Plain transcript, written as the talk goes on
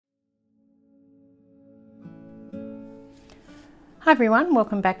Hi everyone,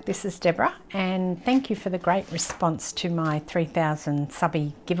 welcome back. This is Deborah and thank you for the great response to my 3000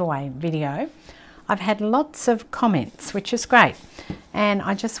 subby giveaway video. I've had lots of comments, which is great, and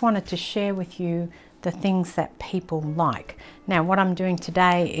I just wanted to share with you the things that people like. Now what I'm doing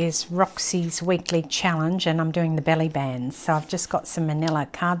today is Roxy's weekly challenge and I'm doing the belly bands. So I've just got some manila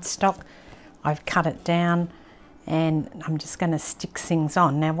cardstock, I've cut it down and I'm just going to stick things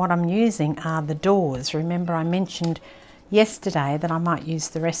on. Now what I'm using are the doors. Remember I mentioned yesterday that I might use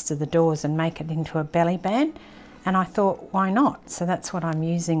the rest of the doors and make it into a belly band, and I thought why not, so that's what I'm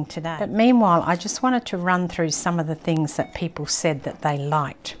using today. But meanwhile I just wanted to run through some of the things that people said that they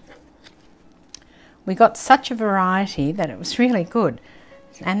liked. We got such a variety that it was really good,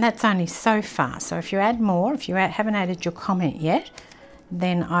 and that's only so far, so if you add more, if you haven't added your comment yet,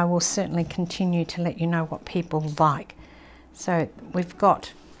 then I will certainly continue to let you know what people like. So we've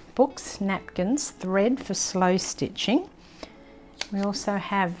got books, napkins, thread for slow stitching. We also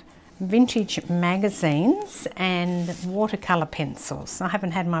have vintage magazines and watercolour pencils. I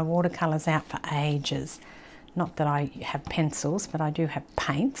haven't had my watercolours out for ages. Not that I have pencils, but I do have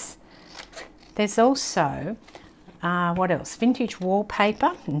paints. There's also, what else? Vintage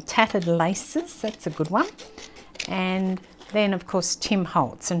wallpaper and tattered laces. That's a good one. And then, of course, Tim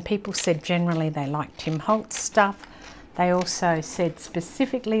Holtz. And people said generally they like Tim Holtz stuff. They also said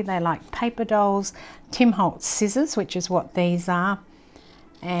specifically they like paper dolls, Tim Holtz scissors, which is what these are,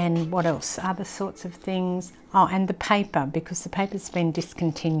 and what else? Other sorts of things. Oh, and the paper, because the paper's been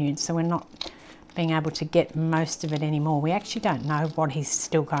discontinued, so we're not being able to get most of it anymore. We actually don't know what he's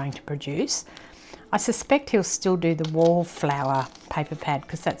still going to produce. I suspect he'll still do the wallflower paper pad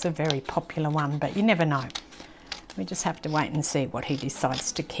because that's a very popular one, but you never know. We just have to wait and see what he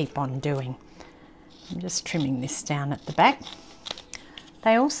decides to keep on doing. I'm just trimming this down at the back.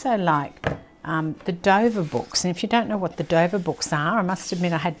 They also like the Dover books, and if you don't know what the Dover books are, I must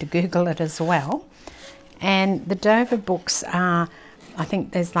admit I had to Google it as well. And the Dover books are, I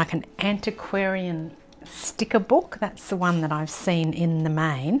think there's like an antiquarian sticker book. That's the one that I've seen in the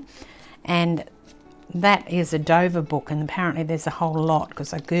main, and that is a Dover book, and apparently there's a whole lot,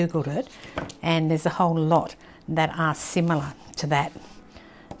 because I Googled it, and there's a whole lot that are similar to that.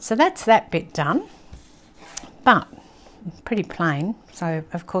 So that's that bit done. But pretty plain, so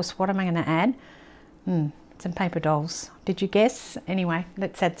of course what am I going to add? Some paper dolls. Did you guess? Anyway,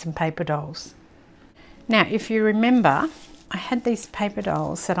 let's add some paper dolls. Now if you remember, I had these paper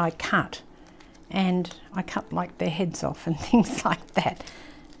dolls that I cut, and I cut like their heads off and things like that,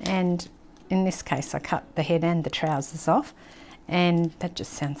 and in this case I cut the head and the trousers off, and that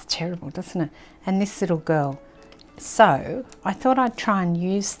just sounds terrible, doesn't it? And this little girl. So I thought I'd try and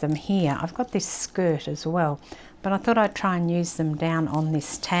use them here. I've got this skirt as well, but I thought I'd try and use them down on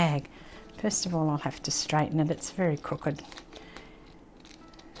this tag. First of all, I'll have to straighten it. It's very crooked.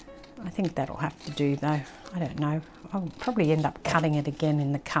 I think that'll have to do though. I don't know. I'll probably end up cutting it again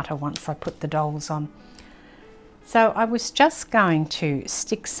in the cutter once I put the dolls on. So I was just going to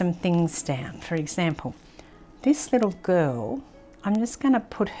stick some things down. For example, this little girl, I'm just going to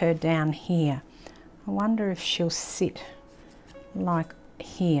put her down here. I wonder if she'll sit like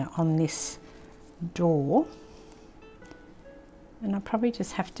here on this door, and I probably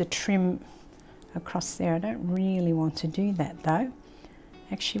just have to trim across there. I don't really want to do that though.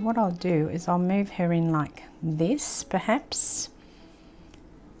 Actually what I'll do is I'll move her in like this perhaps.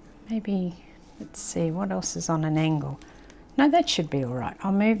 Maybe, let's see, what else is on an angle? No, that should be all right.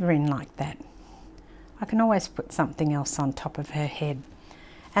 I'll move her in like that. I can always put something else on top of her head.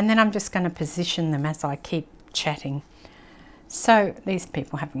 And then I'm just going to position them as I keep chatting. So these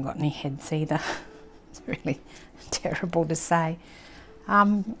people haven't got any heads either. It's really terrible to say.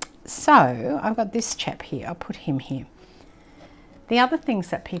 So I've got this chap here. I'll put him here. The other things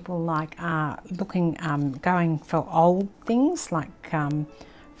that people like are looking, going for old things like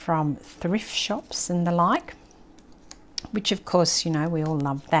from thrift shops and the like, which of course, you know, we all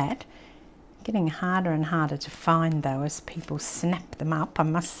love that. Getting harder and harder to find though as people snap them up, I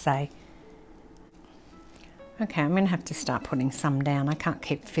must say. Okay, I'm going to have to start putting some down. I can't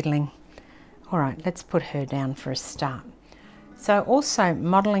keep fiddling. All right, let's put her down for a start. So also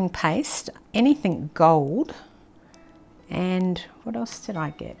modelling paste, anything gold, and what else did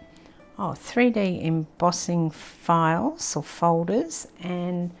I get? Oh, 3D embossing files or folders,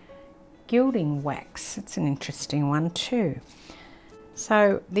 and gilding wax. That's an interesting one too.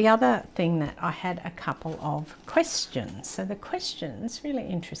 So the other thing that I had a couple of questions. So the questions, really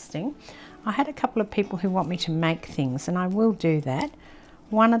interesting. I had a couple of people who want me to make things, and I will do that.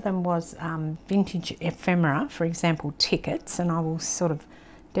 One of them was vintage ephemera, for example, tickets, and I will sort of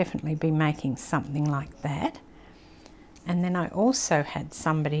definitely be making something like that. And then I also had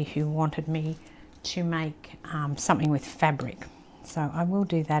somebody who wanted me to make something with fabric. So I will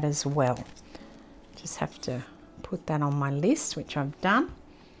do that as well. Just have to put that on my list, which I've done.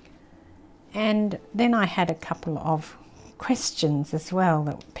 And then I had a couple of questions as well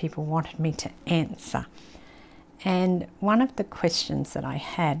that people wanted me to answer. And one of the questions that I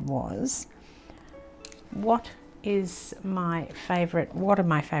had was, what are my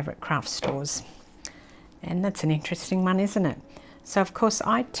favourite craft stores? And that's an interesting one, isn't it? So of course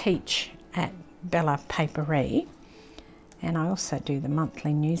I teach at Bella Paperie, and I also do the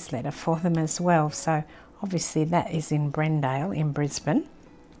monthly newsletter for them as well. So obviously that is in Brendale in Brisbane.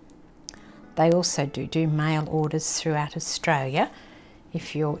 They also do mail orders throughout Australia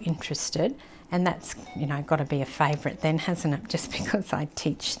if you're interested, and that's, you know, got to be a favourite then, hasn't it? Just because I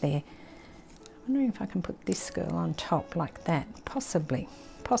teach there. I'm wondering if I can put this girl on top like that. Possibly.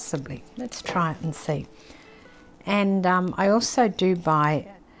 Let's try it and see. And I also do buy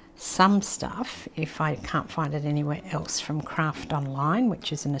some stuff, if I can't find it anywhere else, from Craft Online,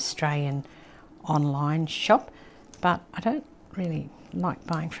 which is an Australian online shop, but I don't really like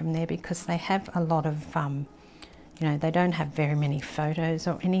buying from there because they have a lot of, you know, they don't have very many photos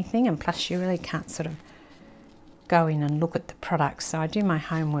or anything, and plus you really can't sort of go in and look at the products. So I do my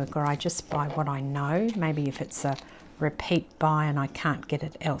homework, or I just buy what I know, maybe if it's a repeat buy and I can't get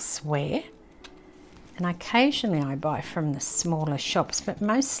it elsewhere. And occasionally I buy from the smaller shops, but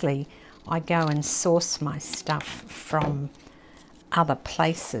mostly I go and source my stuff from other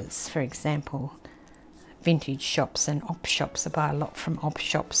places. For example, vintage shops and op shops. I buy a lot from op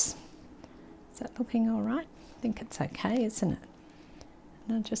shops. Is that looking all right? I think it's okay, isn't it?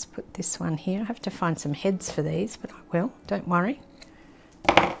 And I'll just put this one here. I have to find some heads for these, but I will, don't worry.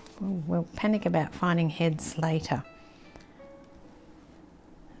 We'll panic about finding heads later.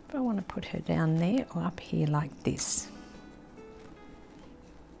 But I want to put her down there or up here like this.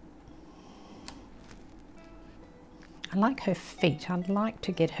 I like her feet. I'd like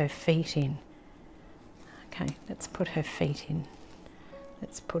to get her feet in. Okay, let's put her feet in.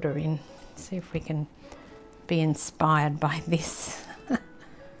 Let's put her in. See if we can be inspired by this.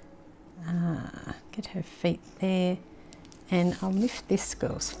 Get her feet there. And I'll lift this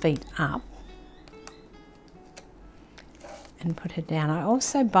girl's feet up and put her down. I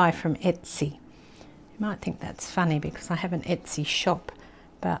also buy from Etsy. You might think that's funny because I have an Etsy shop,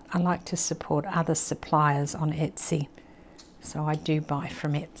 but I like to support other suppliers on Etsy. So I do buy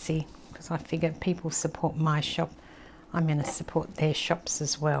from Etsy because I figure people support my shop, I'm going to support their shops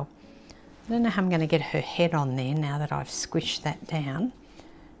as well. I don't know how I'm going to get her head on there now that I've squished that down.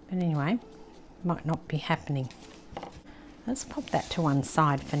 But anyway, might not be happening. Let's pop that to one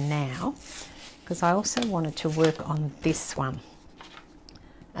side for now, because I also wanted to work on this one.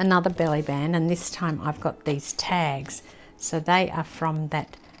 Another belly band, and this time I've got these tags. So they are from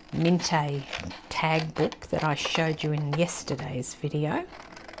that Minte tag book that I showed you in yesterday's video.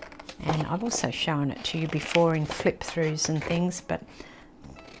 And I've also shown it to you before in flip throughs and things, but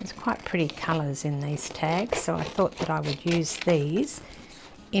there's quite pretty colours in these tags. So I thought that I would use these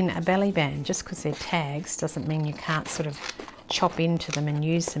in a belly band. Just because they're tags doesn't mean you can't sort of chop into them and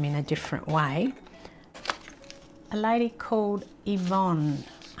use them in a different way. A lady called Yvonne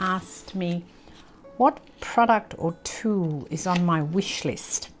asked me what product or tool is on my wish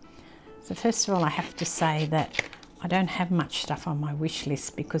list. So first of all, I have to say that I don't have much stuff on my wish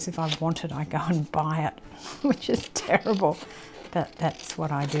list, because if I want it I go and buy it, which is terrible, but that's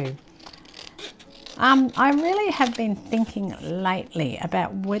what I do. I really have been thinking lately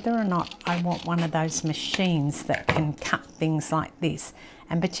about whether or not I want one of those machines that can cut things like this,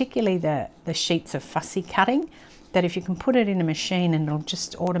 and particularly the sheets of fussy cutting, that if you can put it in a machine and it'll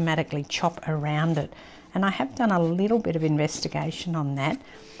just automatically chop around it. And I have done a little bit of investigation on that.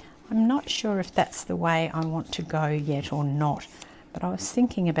 I'm not sure if that's the way I want to go yet or not, but I was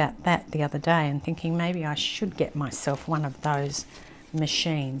thinking about that the other day and thinking maybe I should get myself one of those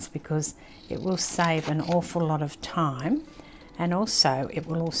machines, because it will save an awful lot of time, and also it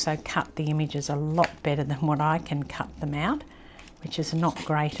will also cut the images a lot better than what I can cut them out, which is not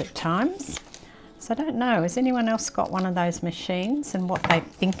great at times. So I don't know, has anyone else got one of those machines and what they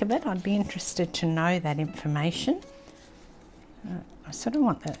think of it? I'd be interested to know that information. I sort of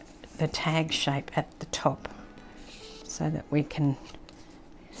want the tag shape at the top so that we can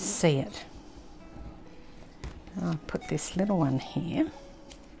see it. I'll put this little one here,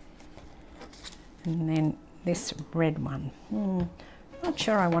 and then this red one. Not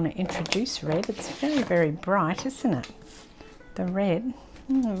sure I want to introduce red. It's very, very bright, isn't it? The red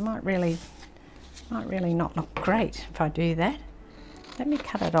might really not look great if I do that. Let me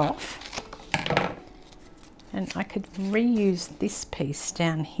cut it off. And I could reuse this piece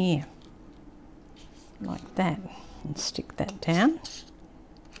down here like that and stick that down.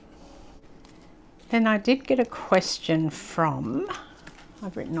 Then I did get a question from,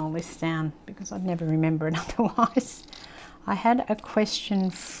 I've written all this down because I'd never remember it otherwise. I had a question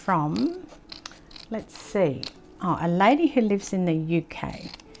from, let's see, a lady who lives in the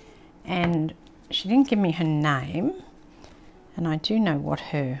UK, and she didn't give me her name, and I do know what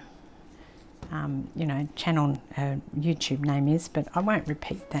her channel, YouTube name is, but I won't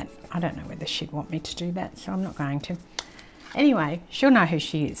repeat that. I don't know whether she'd want me to do that, so I'm not going to. Anyway, she'll know who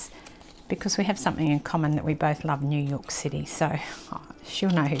she is because we have something in common, that we both love New York City, so she'll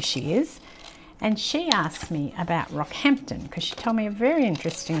know who she is. And she asked me about Rockhampton because she told me a very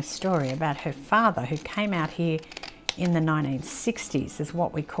interesting story about her father, who came out here in the 1960s as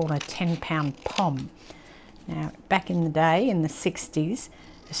what we call a 10-pound pom. Now, back in the day, in the 60s,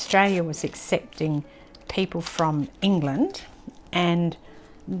 Australia was accepting people from England, and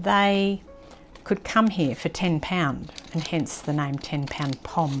they could come here for £10, and hence the name 10-pound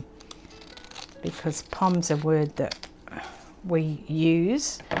pom, because pom's a word that we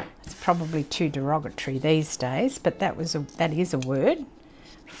use. It's probably too derogatory these days, but that is a word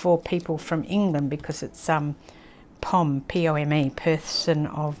for people from England, because it's pom, P-O-M-E, person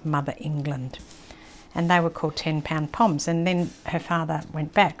of Mother England. And they were called 10-pound poms. And then her father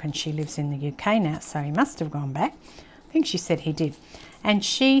went back, and she lives in the UK now, so he must have gone back. I think she said he did. And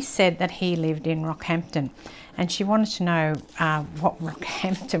she said that he lived in Rockhampton, and she wanted to know what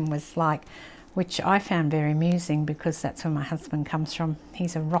Rockhampton was like, which I found very amusing because that's where my husband comes from.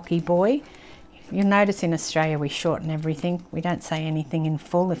 He's a rocky boy. You'll notice in Australia we shorten everything. We don't say anything in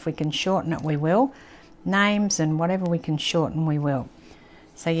full. If we can shorten it, we will. Names and whatever we can shorten, we will.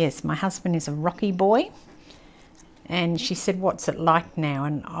 So yes, my husband is a rocky boy. And she said, what's it like now?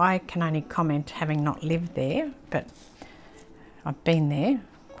 And I can only comment, having not lived there, but I've been there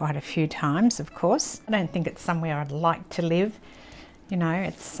quite a few times, of course. I don't think it's somewhere I'd like to live. You know,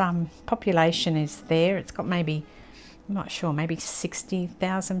 it's population is there. It's got maybe, I'm not sure, maybe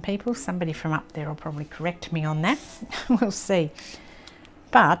 60,000 people. Somebody from up there will probably correct me on that. We'll see.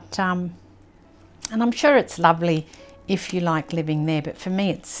 But, and I'm sure it's lovely if you like living there, but for me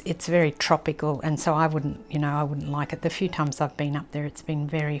it's very tropical, and so I wouldn't like it. The few times I've been up there, it's been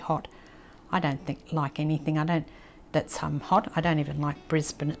very hot. I don't like anything that's hot. I don't even like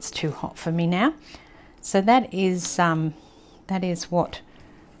Brisbane. It's too hot for me now. So that is what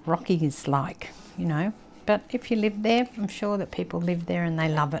Rocky is like, you know. But if you live there, I'm sure that people live there and they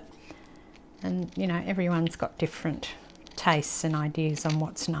love it. And, you know, everyone's got different tastes and ideas on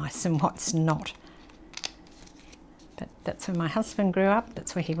what's nice and what's not. But that's where my husband grew up.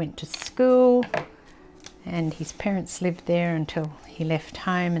 That's where he went to school. And his parents lived there until he left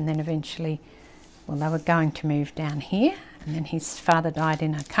home. And then eventually, well, they were going to move down here. And then his father died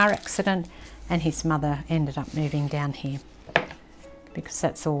in a car accident, and his mother ended up moving down here, because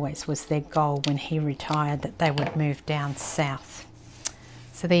that's always was their goal when he retired, that they would move down south.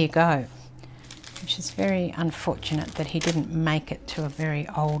 So there you go, which is very unfortunate that he didn't make it to a very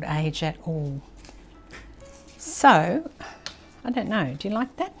old age at all. So, I don't know, do you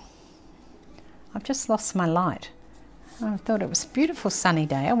like that? I've just lost my light. I thought it was a beautiful sunny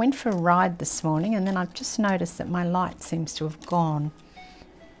day. I went for a ride this morning, and then I've just noticed that my light seems to have gone.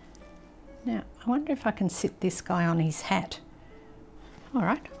 Now, I wonder if I can sit this guy on his hat. All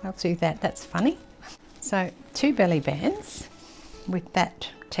right, I'll do that. That's funny. So 2 belly bands with that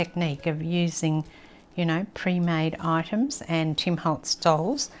technique of using, you know, pre-made items and Tim Holtz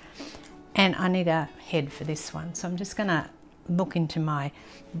dolls. And I need a head for this one. So I'm just going to look into my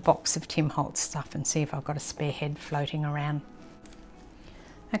box of Tim Holtz stuff and see if I've got a spare head floating around.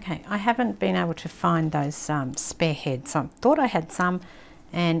 Okay, I haven't been able to find those spare heads. I thought I had some,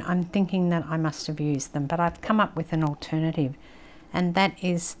 and I'm thinking that I must have used them, but I've come up with an alternative. And that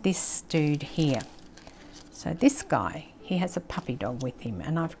is this dude here. So this guy, he has a puppy dog with him,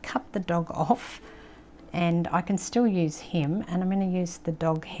 and I've cut the dog off, and I can still use him, and I'm going to use the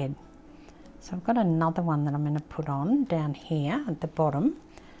dog head. So I've got another one that I'm going to put on down here at the bottom,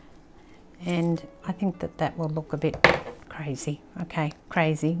 and I think that that will look a bit crazy. Okay,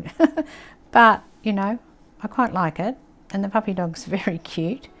 crazy. But, you know, I quite like it, and the puppy dog's very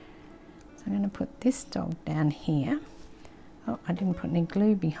cute. So I'm going to put this dog down here. Oh, I didn't put any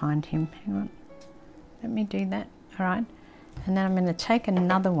glue behind him. Hang on. Let me do that. All right. And then I'm going to take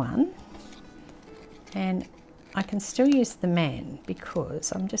another one, and I can still use the man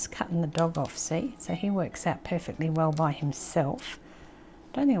because I'm just cutting the dog off, see? So he works out perfectly well by himself.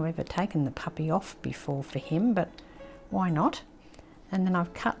 I don't think I've ever taken the puppy off before for him, but why not? And then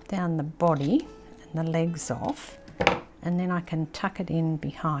I've cut down the body, and the legs off, and then I can tuck it in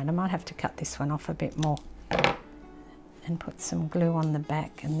behind. I might have to cut this one off a bit more and put some glue on the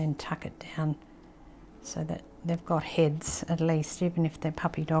back and then tuck it down so that they've got heads at least, even if they're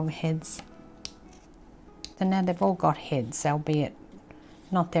puppy dog heads. So now they've all got heads, albeit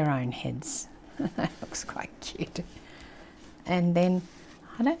not their own heads. That looks quite cute. And then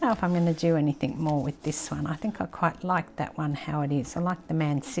I don't know if I'm going to do anything more with this one. I think I quite like that one how it is. I like the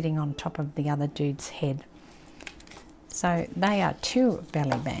man sitting on top of the other dude's head. So they are 2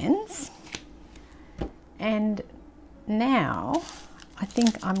 belly bands. And now I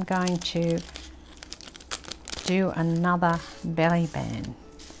think I'm going to do another belly band.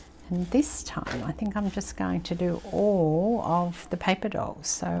 And this time I think I'm just going to do all of the paper dolls.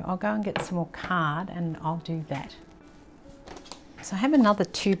 So I'll go and get some more card and I'll do that. So I have another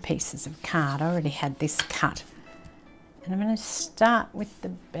 2 pieces of card. I already had this cut. And I'm going to start with the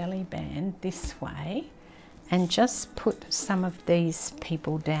belly band this way and just put some of these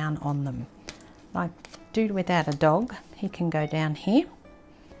people down on them. Like dude without a dog, he can go down here.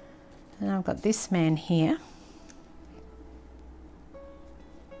 And I've got this man here.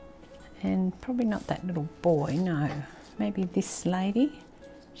 And probably not that little boy, no. Maybe this lady.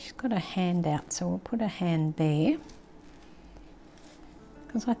 She's got a hand out, so we'll put a hand there.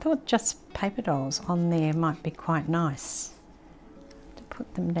 Because I thought just paper dolls on there might be quite nice. To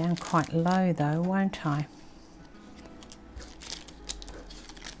put them down quite low though, won't I?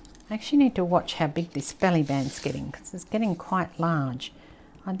 I actually need to watch how big this belly band's getting, because it's getting quite large.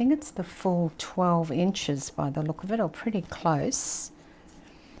 I think it's the full 12 inches by the look of it, or pretty close.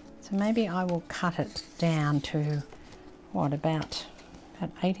 So maybe I will cut it down to, what, about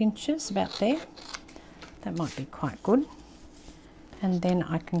 8 inches, about there. That might be quite good. And then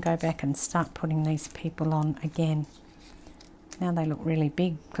I can go back and start putting these people on again. Now they look really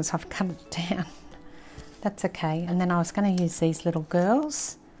big because I've cut it down. That's okay. And then I was going to use these little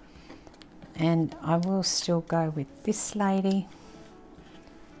girls. And I will still go with this lady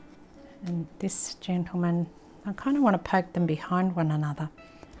and this gentleman. I kind of want to poke them behind one another.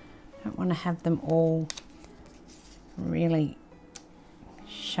 I don't want to have them all really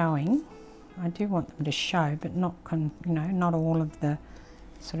showing. I do want them to show, but not, not all of the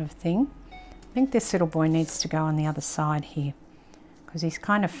sort of thing. I think this little boy needs to go on the other side here because he's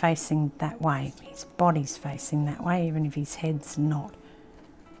kind of facing that way. His body's facing that way, even if his head's not.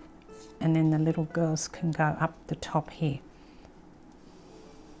 And then the little girls can go up the top here.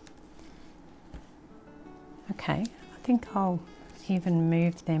 Okay, I think I'll even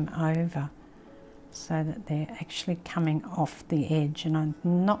move them over so that they're actually coming off the edge, and I'm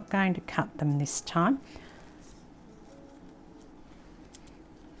not going to cut them this time.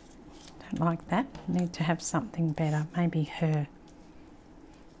 Don't like that. Need to have something better, maybe her.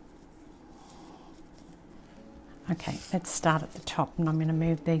 Okay, let's start at the top, and I'm going to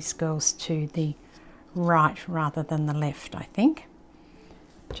move these girls to the right rather than the left, I think.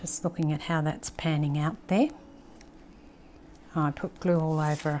 Just looking at how that's panning out there. Oh, I put glue all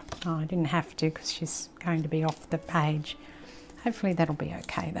over her. Oh, I didn't have to because she's going to be off the page. Hopefully that'll be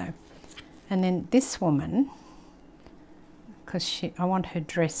okay though. And then this woman, because I want her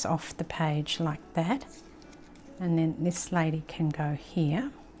dress off the page like that. And then this lady can go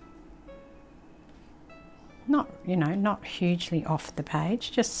here. Not, not hugely off the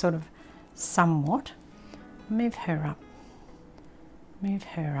page, just sort of somewhat. Move her up. Move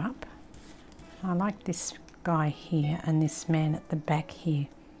her up. I like this guy here and this man at the back here.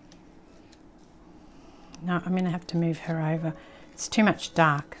 No, I'm going to have to move her over. It's too much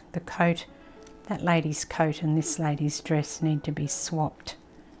dark. The coat, that lady's coat and this lady's dress need to be swapped.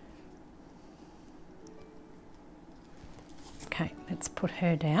 Okay, let's put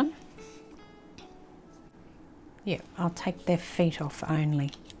her down. Yeah, I'll take their feet off only.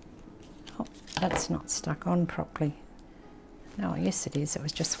 Oh, that's not stuck on properly. No, yes it is.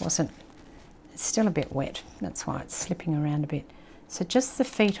 It just wasn't. It's still a bit wet. That's why it's slipping around a bit. So just the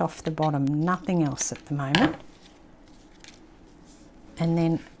feet off the bottom, nothing else at the moment. And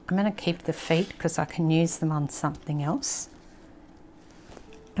then I'm going to keep the feet because I can use them on something else.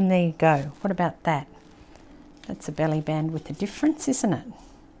 And there you go. What about that? That's a belly band with a difference, isn't it?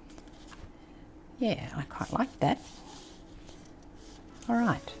 Yeah, I quite like that. All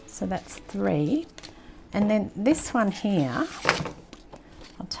right, so that's 3. And then this one here,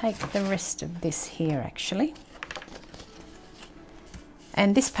 I'll take the rest of this here actually.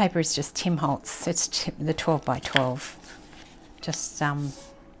 And this paper is just Tim Holtz. It's the 12 by 12. Just,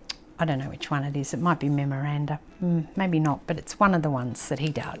 I don't know which one it is. It might be Memoranda. Maybe not, but it's one of the ones that he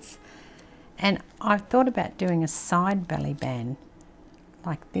does. And I've thought about doing a side belly band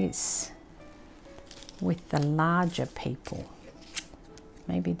like this. with the larger people.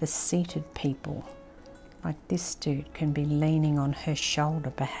 Maybe the seated people, like this dude, can be leaning on her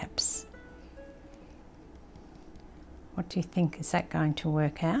shoulder perhaps. What do you think? Is that going to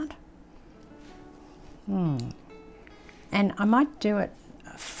work out? And I might do it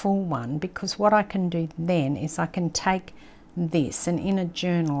a full one, because what I can do then is I can take this, and in a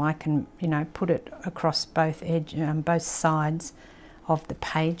journal I can, you know, put it across both sides of the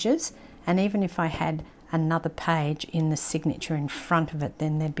pages, and even if I had another page in the signature in front of it,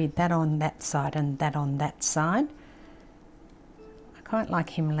 then there'd be that on that side and that on that side. I quite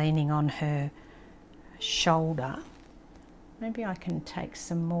like him leaning on her shoulder. Maybe I can take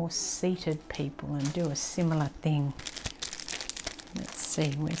some more seated people and do a similar thing. Let's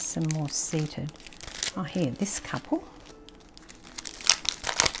see, where's some more seated? Oh, here, this couple.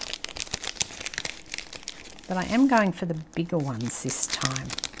 But I am going for the bigger ones this time.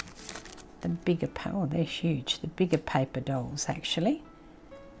 The bigger, oh, they're huge. The bigger paper dolls, actually.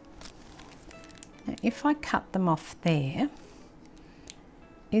 Now, if I cut them off there,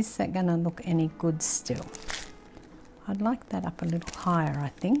 is that going to look any good still? I'd like that up a little higher, I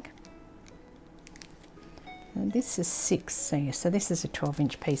think. Now, this is 6, so this is a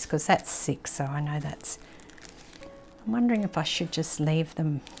 12-inch piece, because that's 6, so I know that's... I'm wondering if I should just leave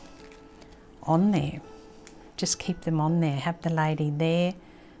them on there. Just keep them on there, have the lady there.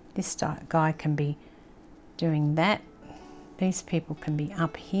 This guy can be doing that. These people can be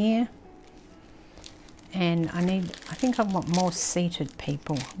up here. And I think I want more seated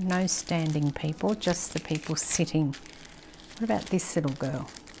people, no standing people, just the people sitting. What about this little girl?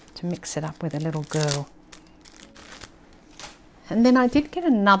 To mix it up with a little girl. And then I did get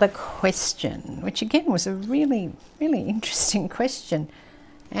another question, which again was a really, really interesting question.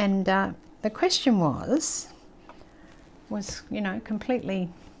 And the question was, you know, completely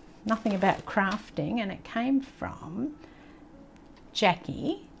nothing about crafting, and it came from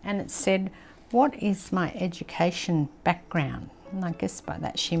Jackie, and it said, what is my education background? And I guess by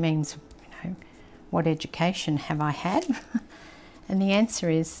that she means, you know, what education have I had? And the answer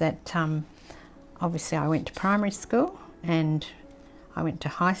is that obviously I went to primary school, and I went to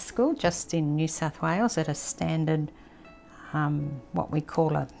high school just in New South Wales at a standard, what we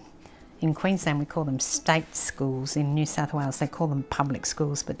call in Queensland we call them state schools. In New South Wales they call them public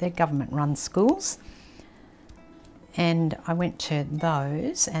schools, but they're government run schools. And I went to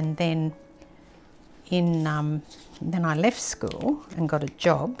those, and then then I left school and got a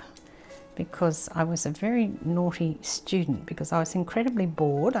job, because I was a very naughty student, because I was incredibly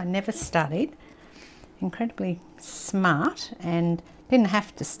bored. I never studied, incredibly smart, and didn't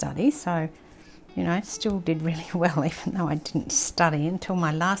have to study, so, you know, still did really well even though I didn't study until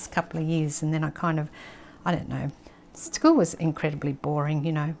my last couple of years. And then I don't know, school was incredibly boring,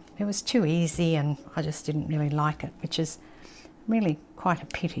 you know, it was too easy, and I just didn't really like it, which is really quite a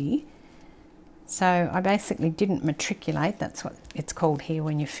pity. So I basically didn't matriculate. That's what it's called here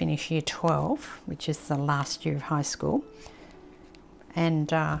when you finish year 12, which is the last year of high school.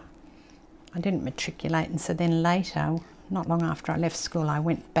 And I didn't matriculate, and so then later, not long after I left school, I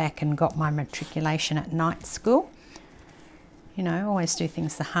went back and got my matriculation at night school. You know, always do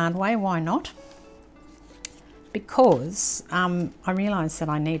things the hard way, why not? Because I realised that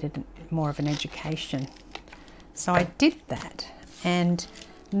I needed more of an education. So I did that, and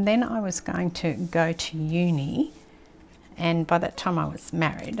then I was going to go to uni, and by that time I was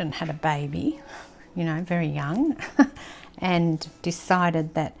married and had a baby, you know, very young, and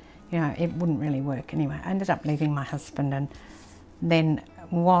decided that, you know, it wouldn't really work anyway. I ended up leaving my husband, and then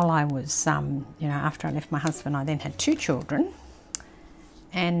while I was, you know, after I left my husband, I then had 2 children,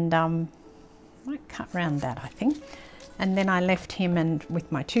 and I might cut round that, I think. And then I left him and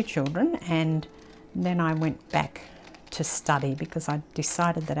with my 2 children, and then I went back to study, because I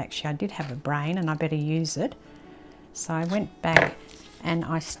decided that actually I did have a brain and I better use it. So I went back and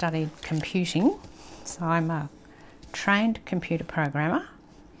I studied computing. So I'm a trained computer programmer,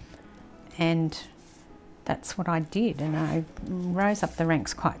 and that's what I did. And I rose up the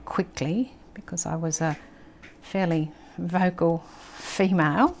ranks quite quickly, because I was a fairly vocal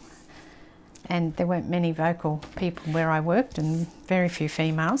female, and there weren't many vocal people where I worked, and very few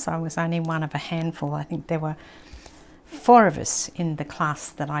females. I was only one of a handful. I think there were 4 of us in the class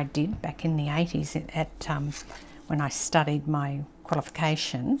that I did back in the 80s at when I studied my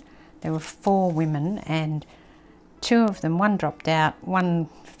qualification. There were 4 women, and 2 of them, one dropped out, one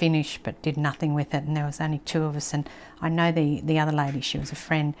finished but did nothing with it, and there was only 2 of us. And I know the other lady, she was a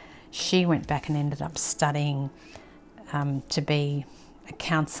friend, she went back and ended up studying to be a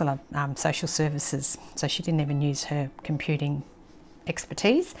counsellor, social services, so she didn't even use her computing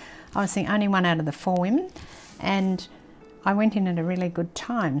expertise. I was the only one out of the 4 women, and I went in at a really good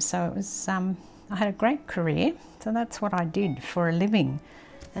time. So it was, I had a great career. So that's what I did for a living.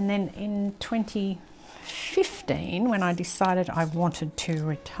 And then in 2015, when I decided I wanted to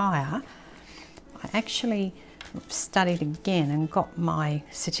retire, I actually studied again and got my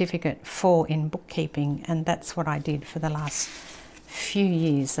certificate 4 in bookkeeping, and that's what I did for the last few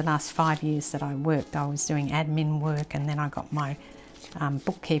years. The last 5 years that I worked, I was doing admin work, and then I got my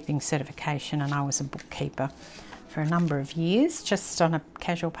bookkeeping certification, and I was a bookkeeper for a number of years, just on a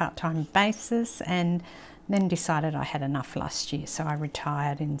casual part-time basis, and then decided I had enough last year, so I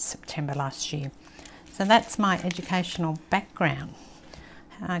retired in September last year. So that's my educational background.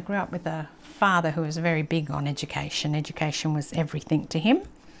 I grew up with a father who was very big on education. Education was everything to him,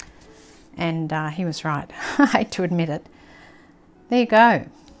 and he was right. I hate to admit it. There you go.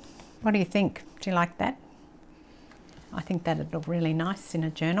 What do you think? Do you like that? I think that'd look really nice in a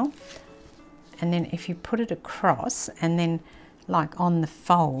journal. And then if you put it across, and then like on the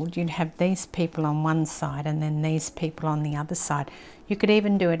fold, you'd have these people on one side and then these people on the other side. You could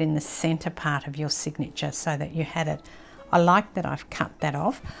even do it in the center part of your signature so that you had it. I like that I've cut that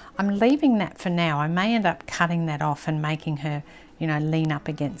off. I'm leaving that for now. I may end up cutting that off and making her, you know, lean up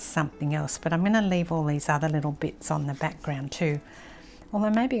against something else, but I'm going to leave all these other little bits on the background too.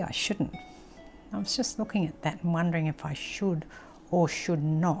 Although maybe I shouldn't. I was just looking at that and wondering if I should or should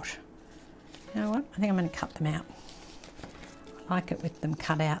not. You know what? I think I'm going to cut them out. I like it with them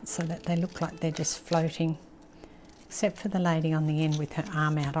cut out so that they look like they're just floating. Except for the lady on the end with her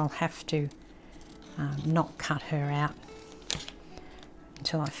arm out, I'll have to not cut her out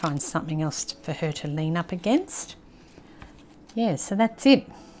until I find something else for her to lean up against. Yeah, so that's it.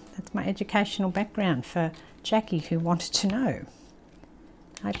 That's my educational background for Jackie who wanted to know.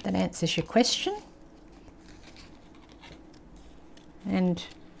 I hope that answers your question. And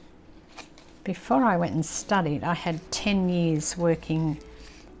before I went and studied, I had 10 years working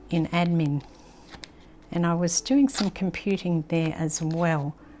in admin, and I was doing some computing there as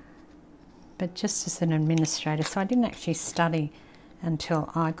well, but just as an administrator. So I didn't actually study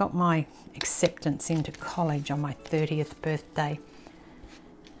until I got my acceptance into college on my 30th birthday.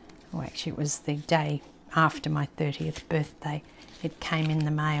 Well, actually it was the day after my 30th birthday. It came in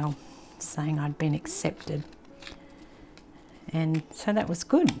the mail saying I'd been accepted. And so that was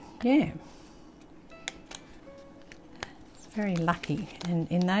good, yeah. Very lucky.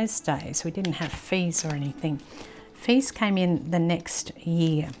 And in those days we didn't have fees or anything. Fees came in the next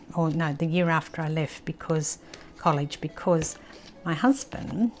year, or no, the year after I left college, because my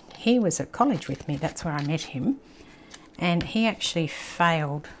husband, he was at college with me. That's where I met him, and he actually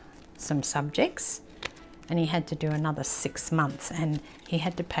failed some subjects and he had to do another 6 months, and he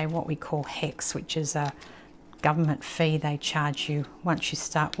had to pay what we call HEX, which is a government fee they charge you once you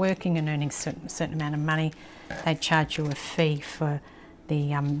start working and earning a certain amount of money. They charge you a fee for the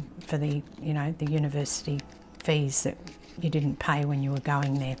you know, the university fees that you didn't pay when you were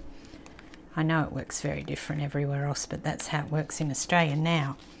going there. I know it works very different everywhere else, but that's how it works in Australia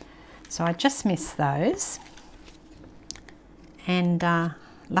now. So I just missed those, and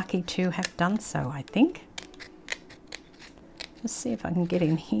lucky to have done so, I think. Let's see if I can get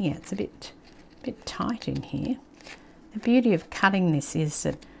in here. It's a bit tight in here. The beauty of cutting this is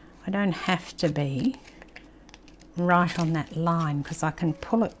that I don't have to be right on that line, because I can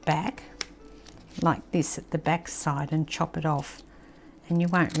pull it back like this at the back side and chop it off, and you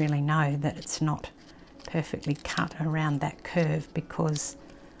won't really know that it's not perfectly cut around that curve because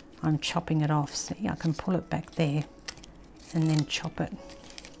I'm chopping it off. See, I can pull it back there and then chop it,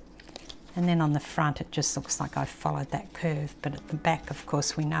 and then on the front it just looks like I followed that curve, but at the back, of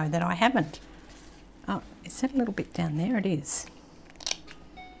course, we know that I haven't. Oh, is that a little bit down there? It is.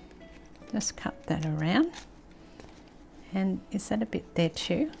 Just cut that around. And is that a bit there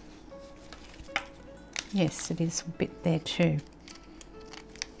too? Yes, it is a bit there too.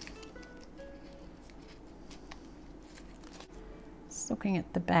 Just looking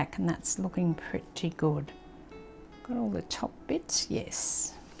at the back, and that's looking pretty good. Got all the top bits?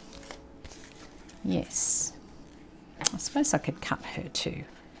 Yes. Yes. I suppose I could cut her too.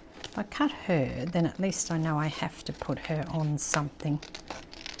 If I cut her, then at least I know I have to put her on something.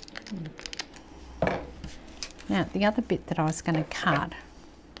 Now, the other bit that I was going to cut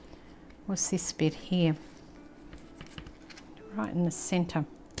was this bit here, right in the centre.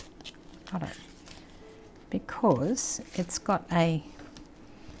 Got it. Because it's got a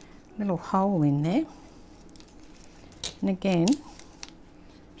little hole in there. And again,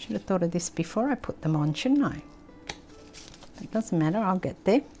 should have thought of this before I put them on, shouldn't I? It doesn't matter, I'll get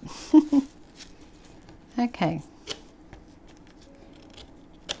there. Okay.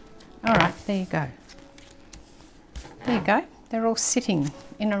 there you go. There you go. They're all sitting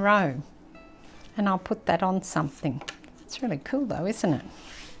in a row. And I'll put that on something. It's really cool though, isn't it?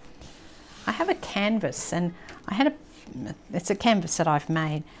 I have a canvas, and it's a canvas that I've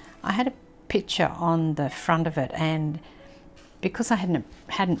made. I had a picture on the front of it, and because I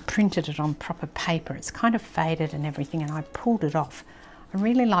hadn't printed it on proper paper, it's kind of faded and everything, and I pulled it off. I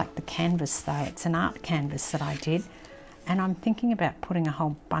really like the canvas though. It's an art canvas that I did, and I'm thinking about putting a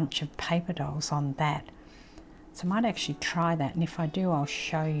whole bunch of paper dolls on that. So I might actually try that, and if I do, I'll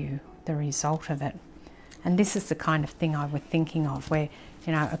show you the result of it. And this is the kind of thing I was thinking of, where,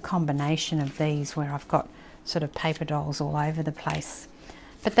 you know, a combination of these where I've got sort of paper dolls all over the place.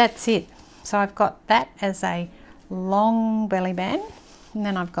 But that's it. So I've got that as a long belly band, and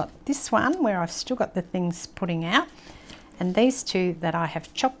then I've got this one where I've still got the things putting out, and these two that I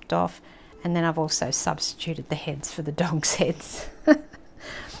have chopped off, and then I've also substituted the heads for the dogs' heads.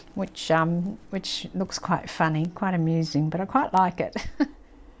 which looks quite funny, quite amusing, but I quite like it.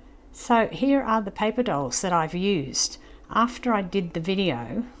 So here are the paper dolls that I've used. After I did the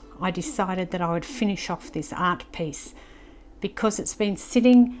video, I decided that I would finish off this art piece because it's been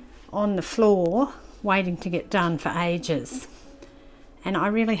sitting on the floor waiting to get done for ages. And I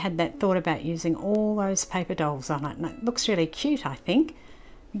really had that thought about using all those paper dolls on it, and it looks really cute, I think.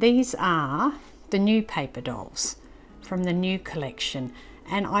 These are the new paper dolls from the new collection,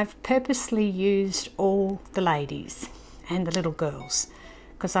 and I've purposely used all the ladies and the little girls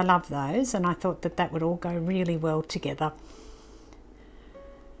because I love those, and I thought that that would all go really well together.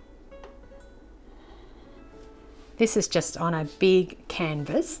 This is just on a big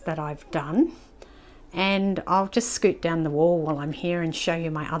canvas that I've done, and I'll just scoot down the wall while I'm here and show you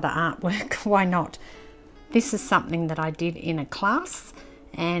my other artwork. Why not? This is something that I did in a class,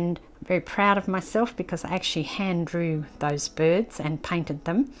 and I'm very proud of myself because I actually hand drew those birds and painted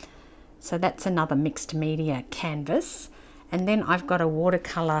them. So that's another mixed media canvas. And then I've got a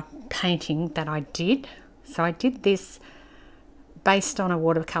watercolor painting that I did. So I did this based on a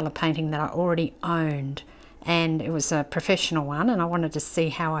watercolor painting that I already owned, and it was a professional one, and I wanted to see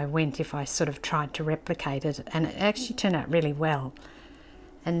how I went if I sort of tried to replicate it, and it actually turned out really well.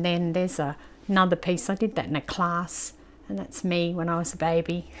 And then there's another piece. I did that in a class, and that's me when I was a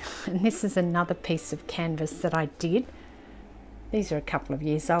baby. And this is another piece of canvas that I did. These are a couple of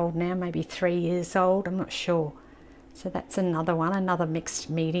years old now, maybe 3 years old, I'm not sure. So that's another one, another mixed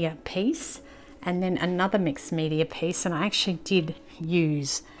media piece, and then another mixed media piece, and I actually did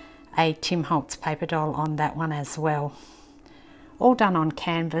use a Tim Holtz paper doll on that one as well. All done on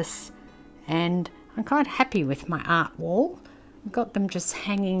canvas, and I'm quite happy with my art wall. I've got them just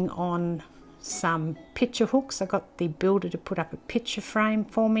hanging on some picture hooks. I got the builder to put up a picture frame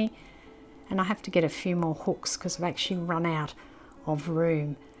for me, and I have to get a few more hooks because I've actually run out of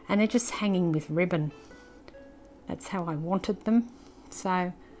room, and they're just hanging with ribbon. That's how I wanted them.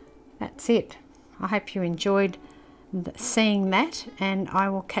 So that's it. I hope you enjoyed seeing that, and I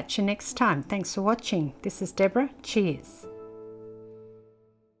will catch you next time. Thanks for watching. This is Deborah. Cheers.